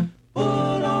 Put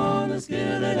on the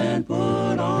skillet and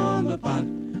put on the pot,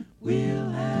 we'll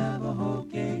have a whole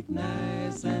cake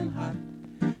nice and hot.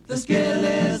 The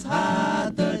skillet's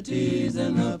hot, the tea's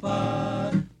in the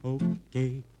pot. Hoe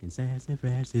cake and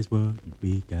sassafras is what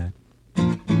we got.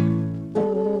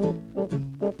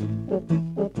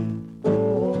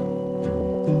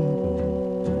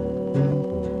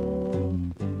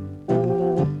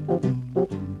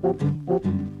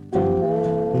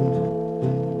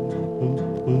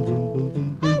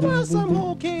 Some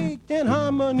whole cake and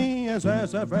harmony and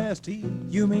sassafras tea.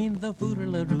 You mean the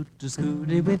foodle root to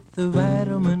scooty with the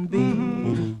vitamin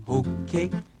B? Whole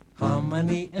cake,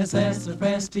 harmony, and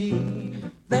sassafras tea.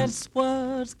 That's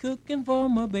what's cooking for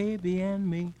my baby and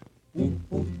me.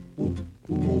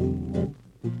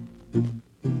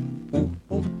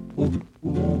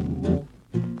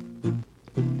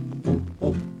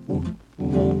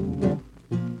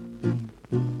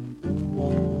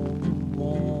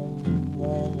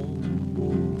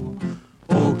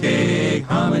 Okay,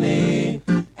 harmony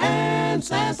and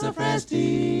sassafras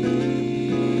tea.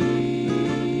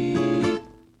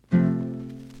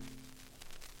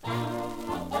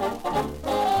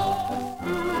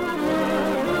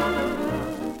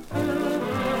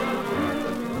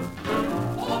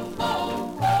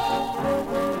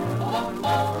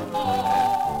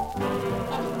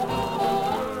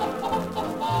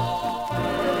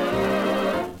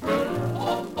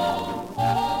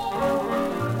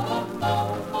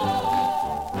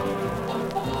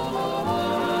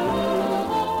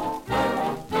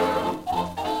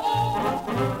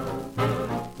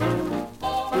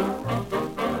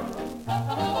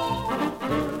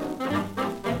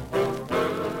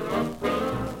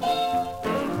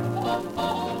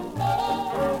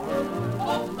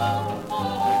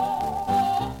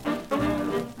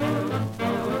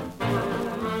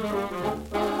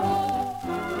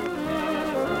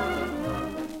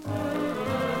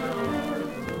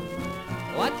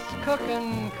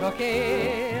 Cooking,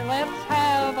 cookie, let's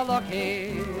have a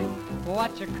looky.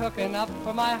 What you cooking up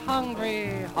for my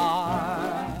hungry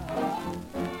heart?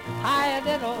 Hi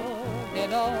diddle,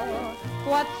 diddle,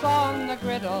 what's on the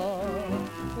griddle?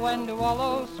 When do all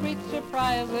those sweet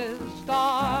surprises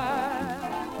start?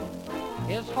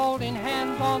 Is holding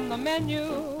hands on the menu?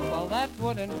 Well, that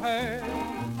wouldn't hurt.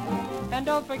 And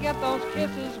don't forget those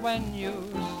kisses when you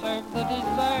serve the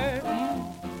dessert.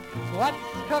 What's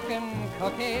cooking,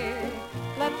 cookie?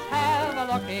 Let's have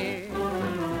a looky.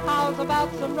 How's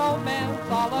about some romance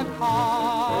a la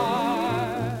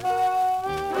carte?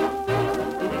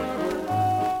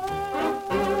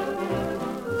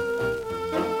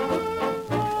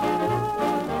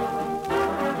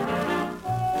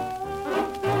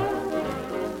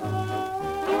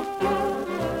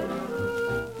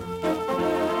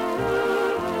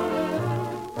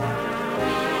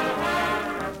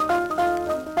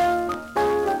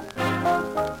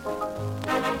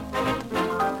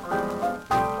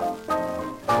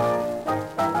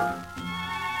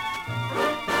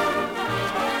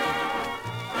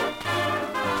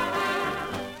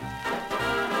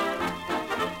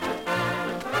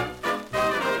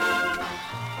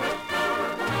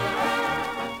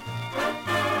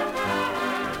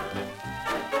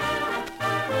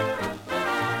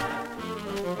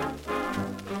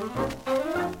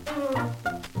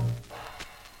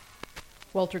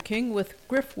 Walter King with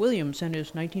Griff Williams and his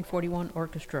 1941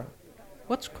 orchestra.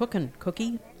 What's Cookin',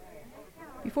 Cookie?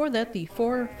 Before that, the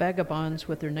Four Vagabonds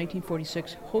with their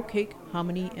 1946 Whole Cake,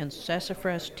 Hominy, and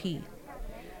Sassafras Tea.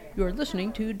 You are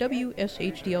listening to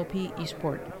WSHDLP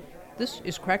Eastport. This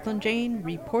is Cracklin' Jane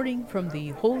reporting from the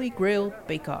Holy Grail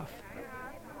Bake Off.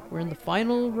 We're in the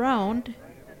final round.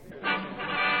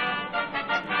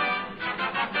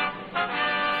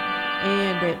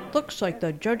 And it looks like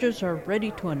the judges are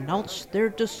ready to announce their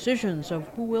decisions of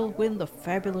who will win the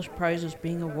fabulous prizes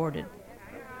being awarded.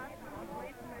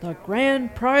 The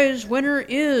grand prize winner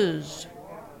is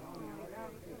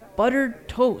Buttered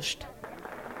Toast.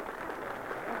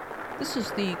 This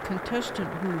is the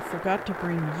contestant who forgot to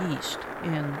bring yeast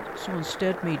and so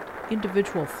instead made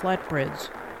individual flatbreads,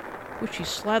 which she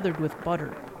slathered with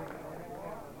butter.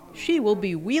 She will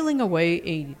be wheeling away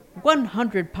a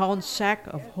 100-pound sack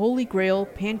of Holy Grail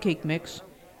pancake mix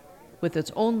with its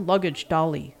own luggage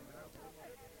dolly.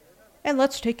 And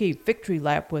let's take a victory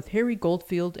lap with Harry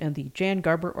Goldfield and the Jan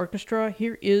Garber Orchestra.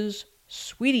 Here is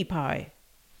Sweetie Pie.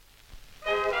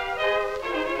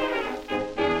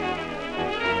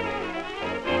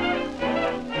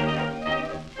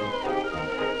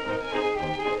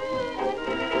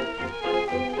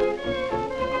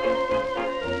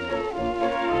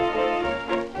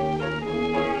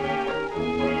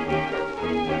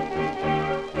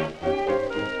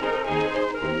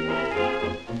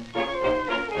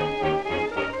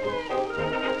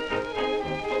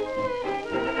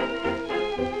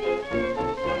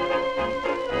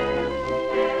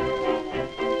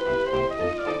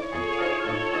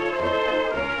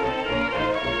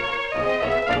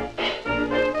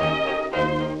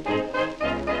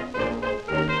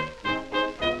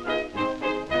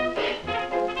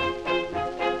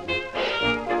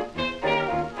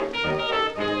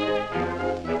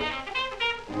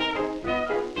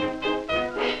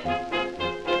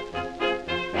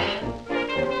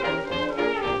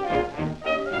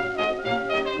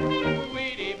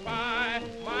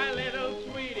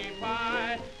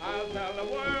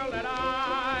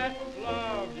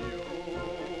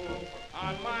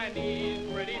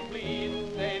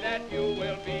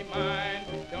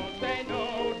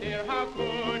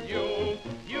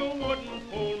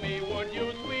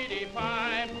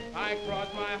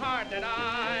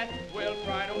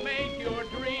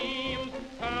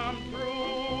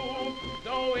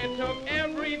 though it took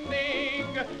everything,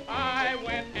 I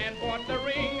went and bought the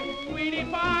ring. Sweetie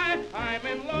pie, I'm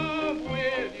in love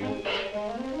with you.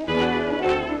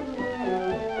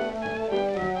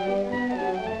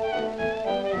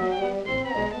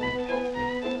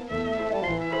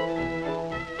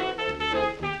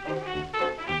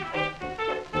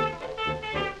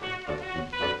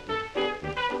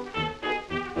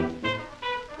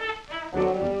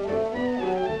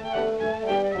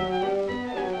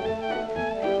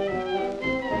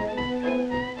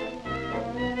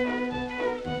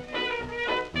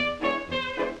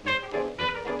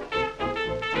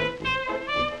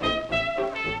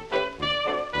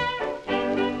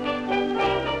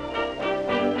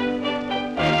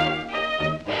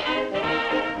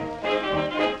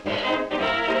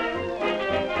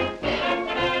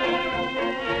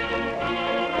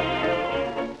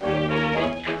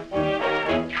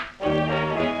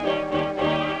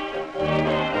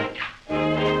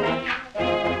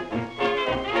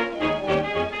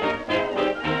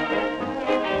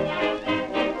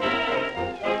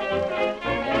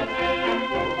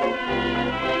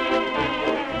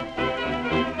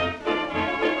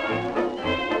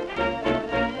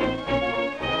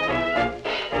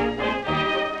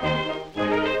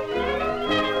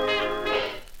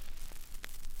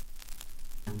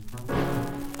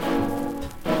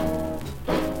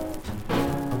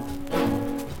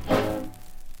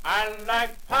 I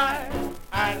like pie,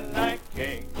 I like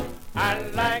cake, I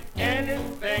like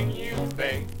anything you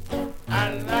bake.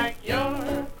 I like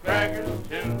your crackers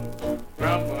too,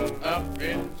 crumbled up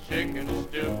in chicken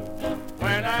stew.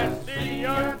 When I see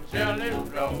your jelly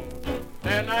roll,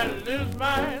 then I lose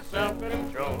my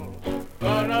self-control.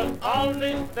 But of all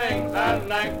these things, I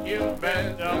like you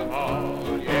best of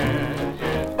all, yeah,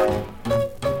 yeah.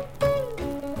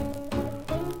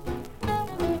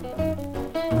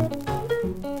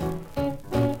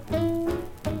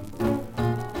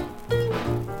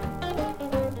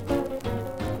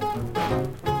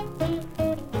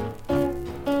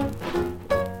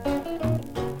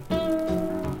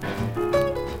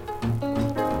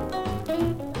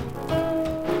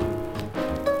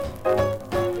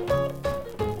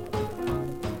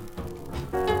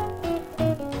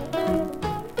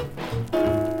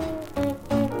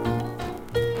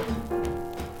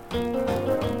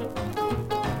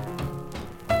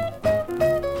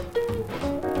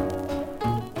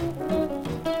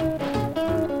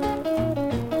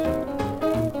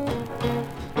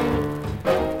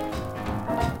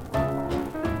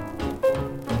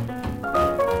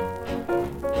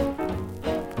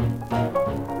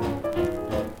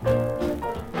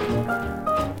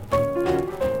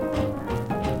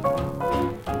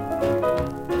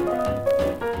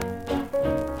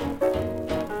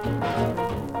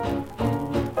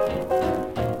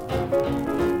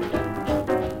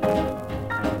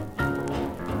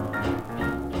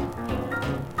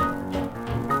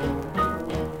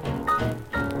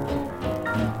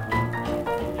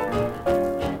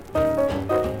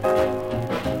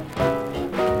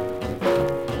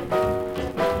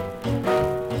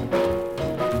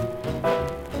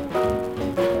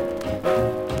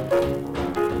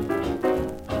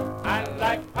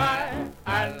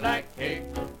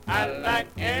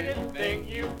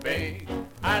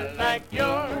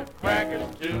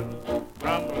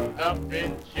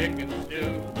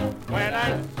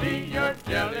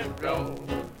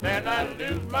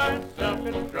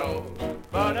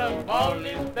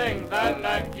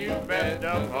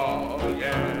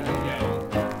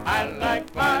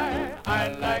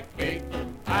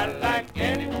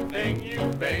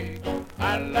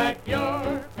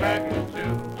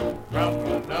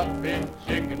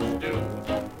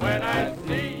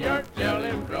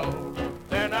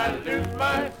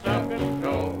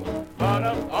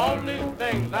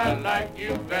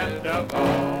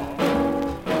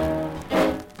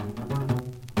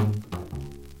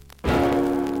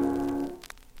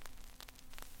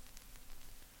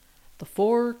 The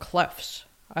Four Clefs,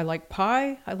 I Like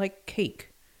Pie, I Like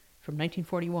Cake, from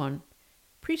 1941,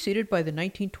 preceded by the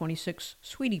 1926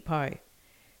 Sweetie Pie,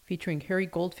 featuring Harry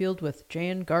Goldfield with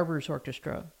Jan Garber's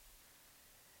orchestra.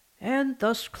 And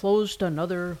thus closed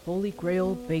another Holy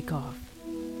Grail Bake-Off.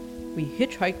 We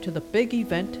hitchhiked to the big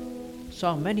event,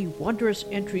 saw many wondrous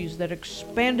entries that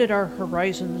expanded our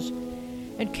horizons,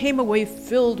 and came away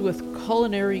filled with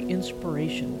culinary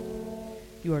inspiration.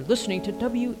 You are listening to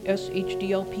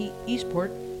WSHDLP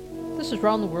Eastport. This is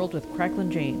Round the World with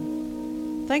Cracklin'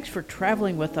 Jane. Thanks for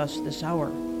traveling with us this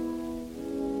hour.